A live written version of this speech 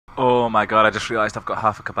my god, I just realised I've got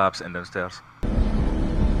half a kebab sitting downstairs.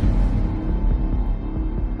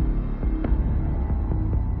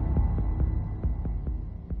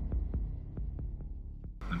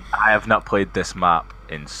 I have not played this map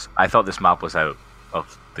in... I thought this map was out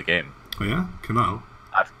of the game. Oh yeah? Canal?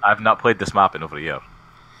 I've not played this map in over a year.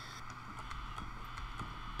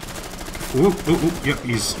 Yep,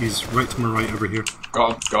 he's right to my right over here.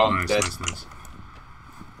 Got him, nice, dead. nice.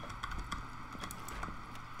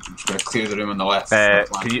 I'm just gonna clear the room on the left.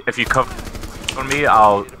 Can you, if you cover me,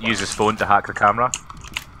 I'll use his phone to hack the camera.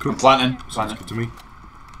 Cool. I'm planting. Sounds good to me.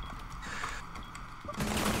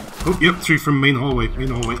 Oh, yep, 3 from main hallway.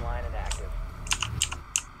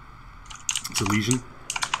 It's a lesion.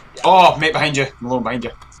 Oh, mate, behind you. I'm alone behind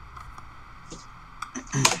you.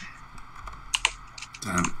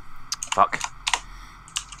 Damn. Fuck.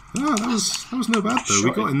 Ah, that was no bad though.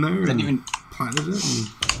 We got in there and planted it. And...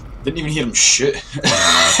 Didn't even hear him shoot.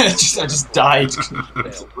 I just died.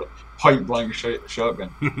 Point blank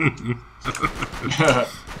shotgun.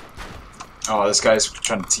 Oh, this guy's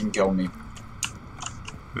trying to team kill me.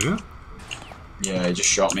 Yeah? Yeah, he just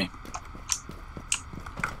shot me.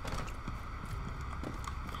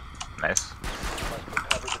 Nice.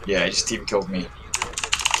 Yeah, he just team killed me.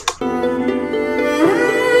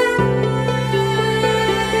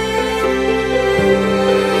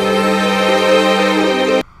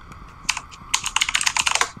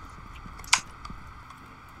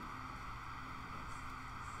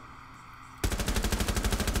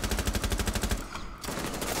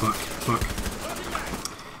 Fuck.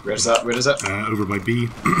 Where is that? Over by B,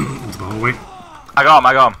 into the hallway. I got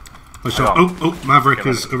him. Oh, shot. Oh, Maverick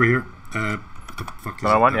is over here. What the fuck is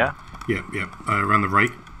Another one, yeah? Yeah. Around the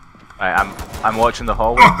right. Right, I'm watching the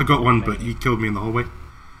hallway. Oh, I got one, but he killed me in the hallway.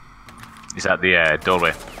 He's at the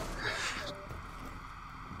doorway.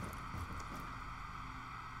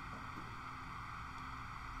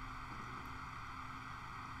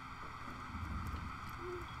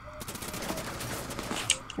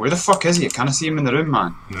 Where the fuck is he? I can't see him in the room,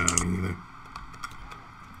 man. No, me neither.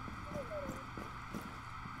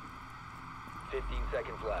 15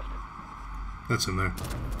 seconds left. That's in there.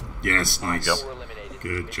 Yes, nice.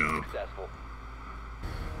 Good job.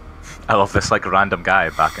 I love this like random guy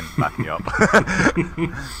backing you up.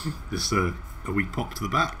 Just a wee pop to the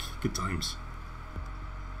back. Good times.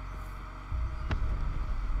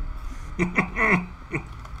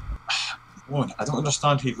 Owen, I don't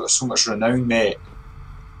understand how you've got so much renown, mate.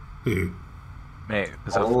 Who? Mate,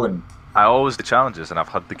 Owen. I always do challenges and I've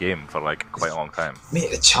had the game for like quite a long time.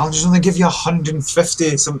 Mate, the challenges only give you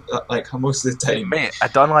 150 like most of the time. Mate, I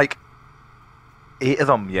done like 8 of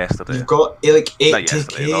them yesterday. You've got like Not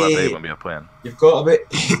yesterday, the other day 80k. when we were playing. You've got about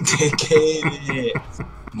 80k, mate.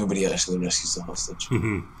 Nobody actually risks the hostage.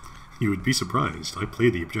 You would be surprised. I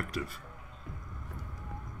play the objective.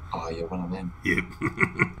 Oh, you're one of them. Yep.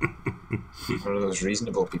 One of those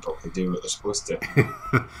reasonable people who do what they're supposed to.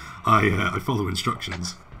 I follow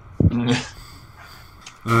instructions. What?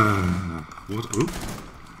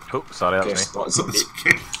 Oh, sorry, that Okay, was me. spots That's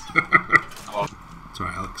okay. Oh.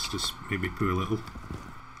 Sorry, Alex. Just maybe poo a little.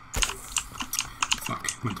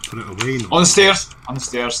 Fuck. Meant to put it away. On the stairs! On the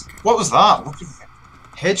stairs. What was that? What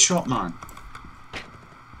headshot, man.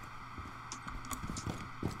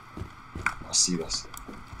 I see this.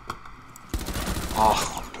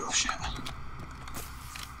 Oh, bullshit.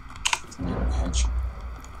 Headshot.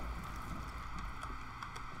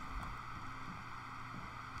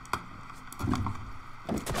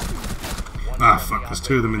 Ah, fuck. There's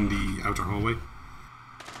 2 of them in the outer hallway.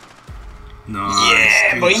 Nice.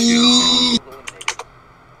 Yeah, boy!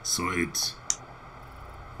 Sorted.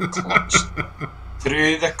 Clutch.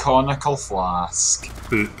 Through the conical flask.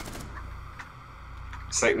 Boop.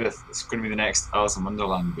 It's like it's going to be the next Alice in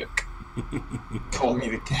Wonderland book. Call me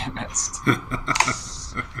the chemist.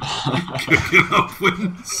 Cooking up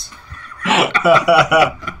wins.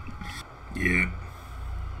 Yeah.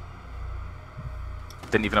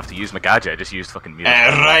 Didn't even have to use my gadget, I just used fucking music.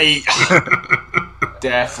 Right!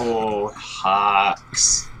 Defo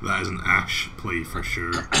hacks. That is an Ash play for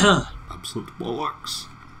sure. Absolute bollocks.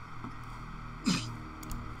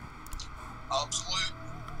 Absolute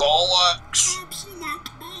bollocks. Absolute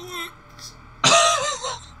bollocks.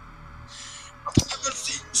 I've never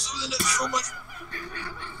seen something that's so much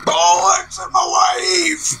bollocks in my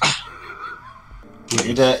life.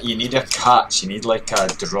 You need a catch. You need like a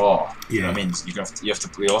draw. You know what I mean? You have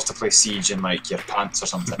to play Siege in like your pants or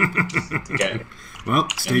something to get it. Well,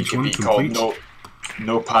 stage 1 complete. Called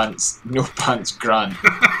no pants Grant.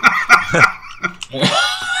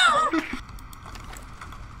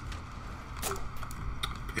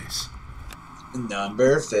 Piss.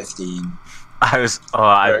 Number 15. I've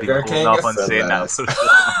been Burger holding King off is on the saying that.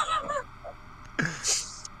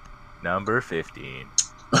 best. Number 15.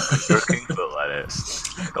 Burger King foot lettuce.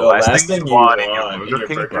 The last last thing you want in your Burger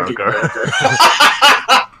King burger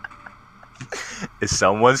is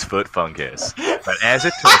someone's foot fungus. But as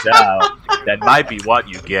it turns out, that might be what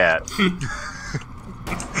you get.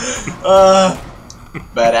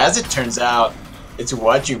 But as it turns out, it's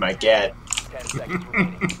what you might get. 10 seconds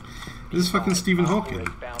remaining. This is fucking Stephen Hawking.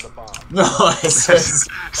 Found a bomb. No, it's just...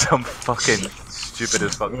 Some fucking stupid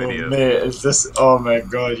as fuck video. Mate, it's just... Oh my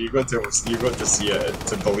god, you got to see it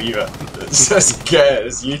to believe it. It's this guy,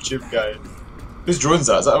 this YouTube guy. Whose drone's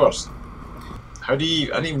that? Is that ours? How do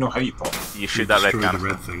you... I don't even know how you pop. You shoot that red Destroy canister.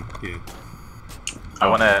 the red thing, yeah. I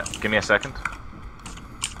wanna... Give me a second.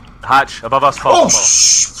 Hatch, above us, Paul. Oh,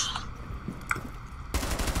 shh!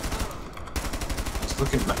 Just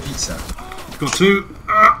looking at my pizza. Got two.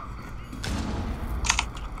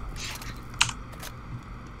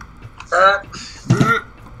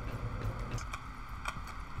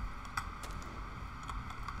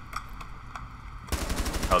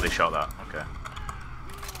 Oh, they shot that. Okay.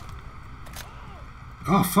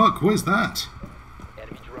 Oh fuck, what is that?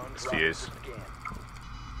 Enemy drone It's dropped fuse. for scan.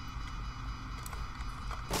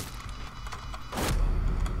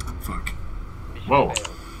 Fuck. Mission Whoa. failed.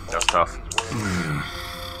 That's tough.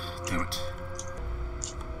 Damn it.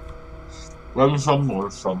 Where are we from? Where are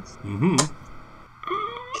we from? Mm-hmm. 15.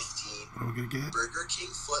 What are we gonna get? Burger King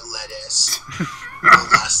foot lettuce. The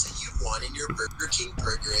last thing you want in your Burger King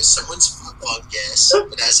burger is someone's foot fungus.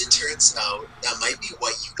 But as it turns out, that might be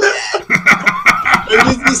what you get.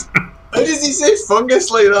 How does he say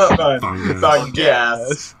fungus like that, man? Fungus.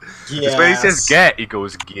 Fungus. Because when he says get, he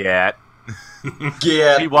goes get.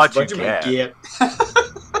 Get. See what you do mean, get.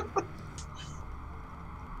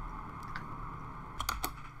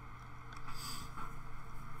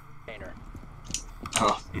 Container.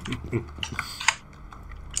 Oh.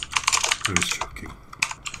 I was joking.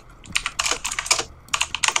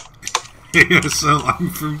 Yeah, so I'm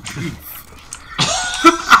from Keith.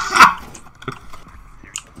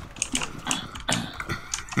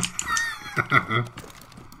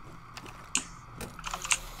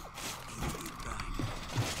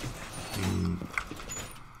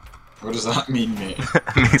 What does that mean, mate?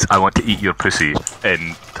 It means I want to eat your pussy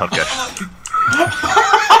in Turkish.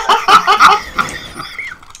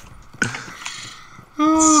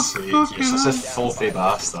 Oh, Sweet, fuck you're such a filthy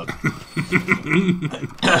bastard. Found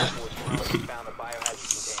a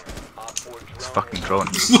biohazard container. Op 4 drone It's fucking is drone.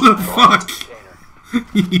 What the fuck? container.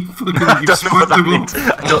 You fucking, I you don't know what that smacked means.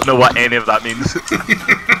 them I don't know what any of that means.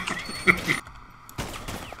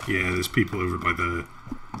 Yeah, there's people over by the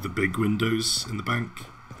big windows in the bank.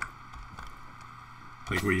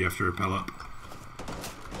 Like where you have to rappel up.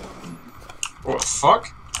 What the fuck?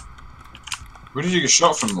 Where did you get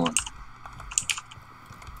shot from, Lord?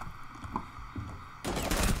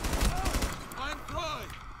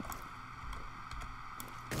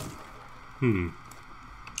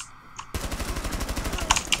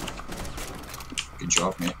 Good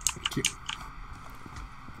job, mate. Thank you.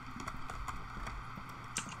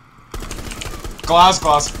 Glass.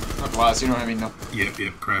 Not glass, you know what I mean, though.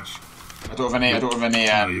 Yep, crash. I don't have any,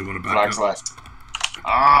 No, you wanna back frags up. left.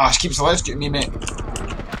 Ah, she keeps electrocuting me, mate.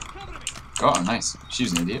 Got her, nice.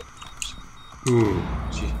 She's an idiot. Ooh.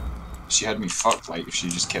 She had me fucked, like, if she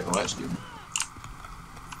just kept electrocuting me.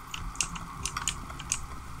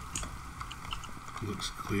 Looks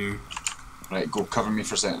clear. Right, go cover me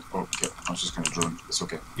for a second. Oh, okay. I was just gonna drone. It's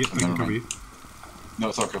okay. Yep, I Never can cover mind. you. No,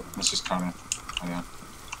 it's okay. Let's just carry on. Carry on.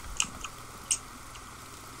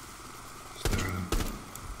 Is there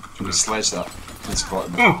Can we sledge that? Please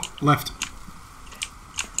spot me. Oh, left.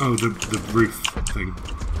 Oh, the roof thing.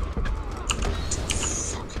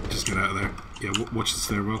 Just get out of there. Yeah, watch the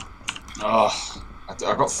stairwell. Oh, I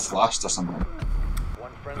got flashed or something.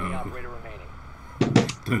 One friendly Oh. operator remaining.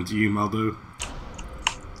 Down to you, Maldo.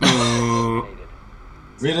 Oh,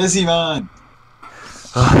 Where is he, man?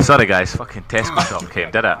 Oh, sorry guys, fucking Tesco shop came,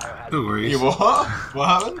 did it? no worries. You what? What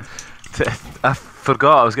happened? I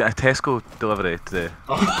forgot I was getting a Tesco delivery today.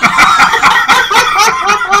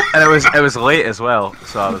 And it was late as well,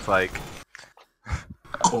 so I was like...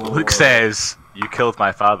 Luke says, "You killed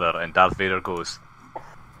my father," and Darth Vader goes...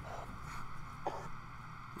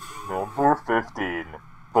 Number 15.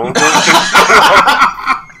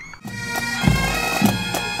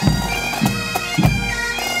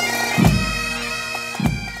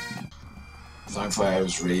 Thankfully, I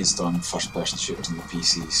was raised on first-person shooters on the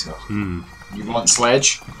PC, so... Hmm. You want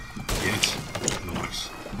Sledge? Yes. Nice.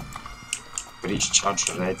 Breach charge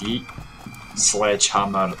ready.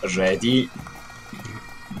 Sledgehammer ready.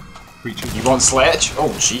 Breaching. You want Sledge?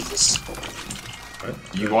 Oh, Jesus. Right.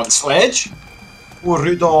 You want Sledge? Oh,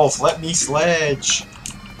 Rudolph, let me Sledge.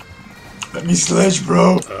 Let me Sledge,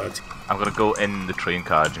 bro. I'm gonna go in the train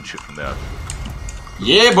carriage and shoot from there.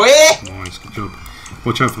 Yeah, boy! Nice, good job.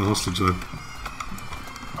 Watch out for the hostage, though.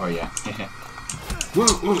 Oh, yeah. Whoa,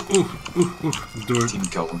 the door.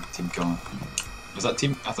 Team killing. Was that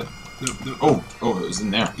team? I thought. No. Oh, it was in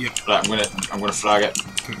there. Yep. Right, I'm gonna frag it.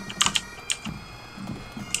 Okay.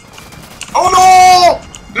 Oh no!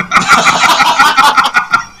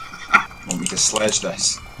 Want me to sledge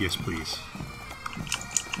this? Yes, please.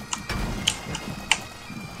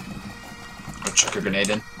 I'll chuck a grenade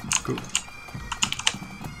in. Cool.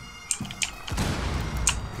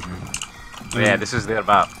 Yeah, this is their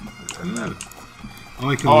map.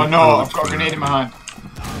 Oh no, I've got a grenade in my hand.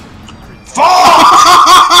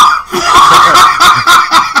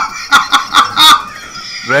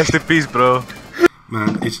 Rest in peace, bro.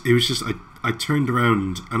 Man, it was just, I turned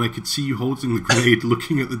around and I could see you holding the grenade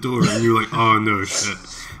looking at the door and you were like, oh no, shit.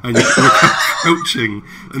 And you were crouching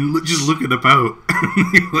and just looking about.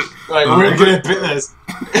 And you were like, Right, oh, we're gonna put this.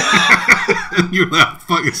 And you were like,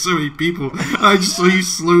 fuck, there's so many people. And I just saw you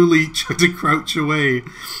slowly try to crouch away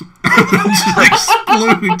and then just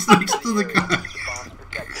explode next to the guy.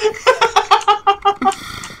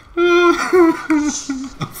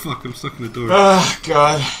 Oh fuck, I'm stuck in the door. Oh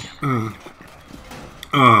god.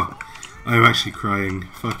 Oh, I'm actually crying.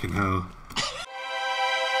 Fucking hell.